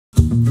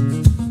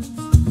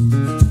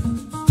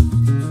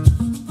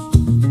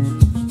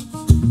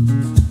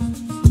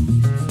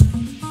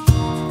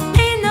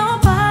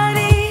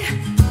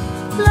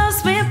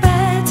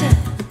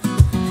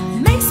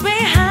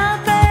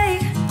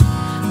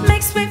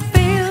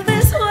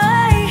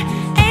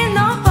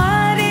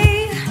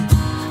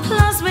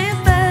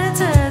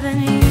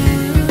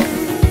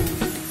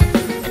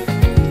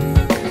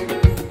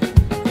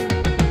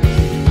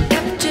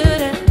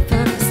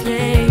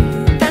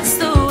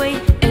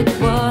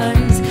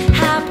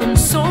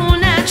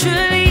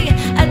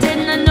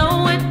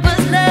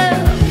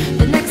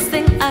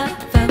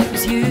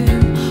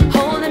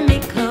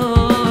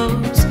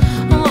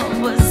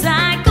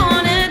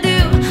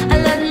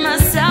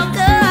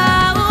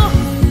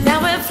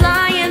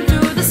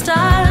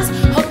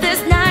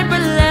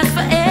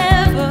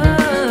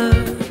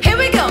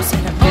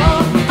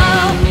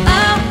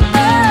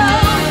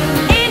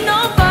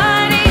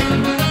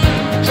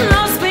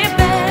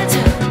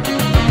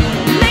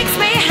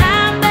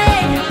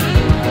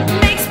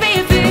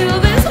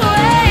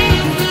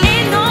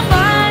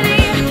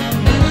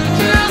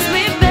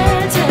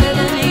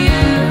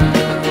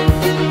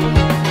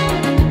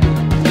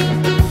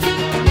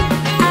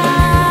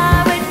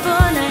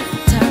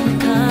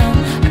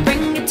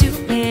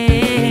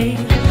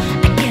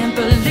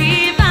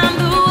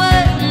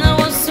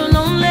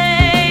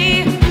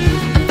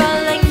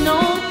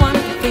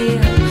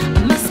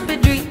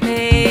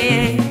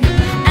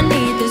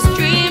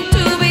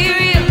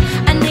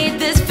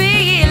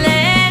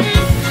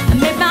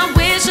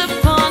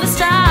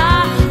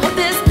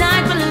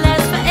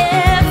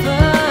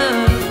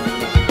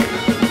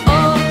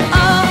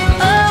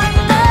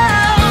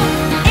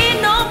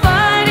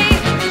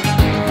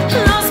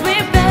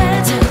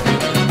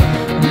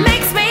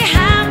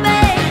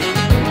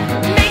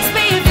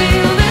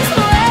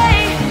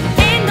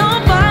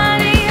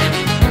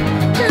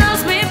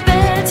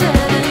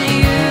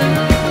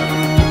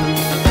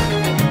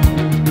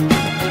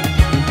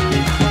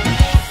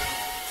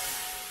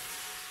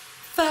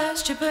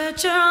First you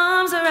put your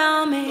arms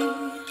around me,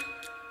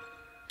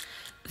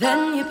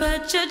 then you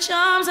put your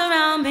charms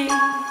around me.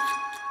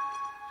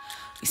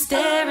 We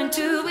stare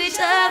into each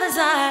other's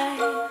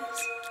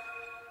eyes,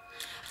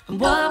 and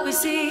what we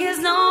see is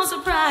no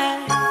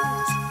surprise.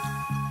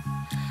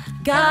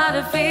 Got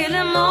a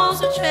feeling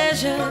most a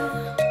treasure,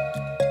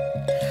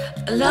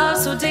 a love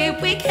so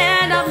deep we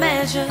cannot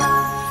measure.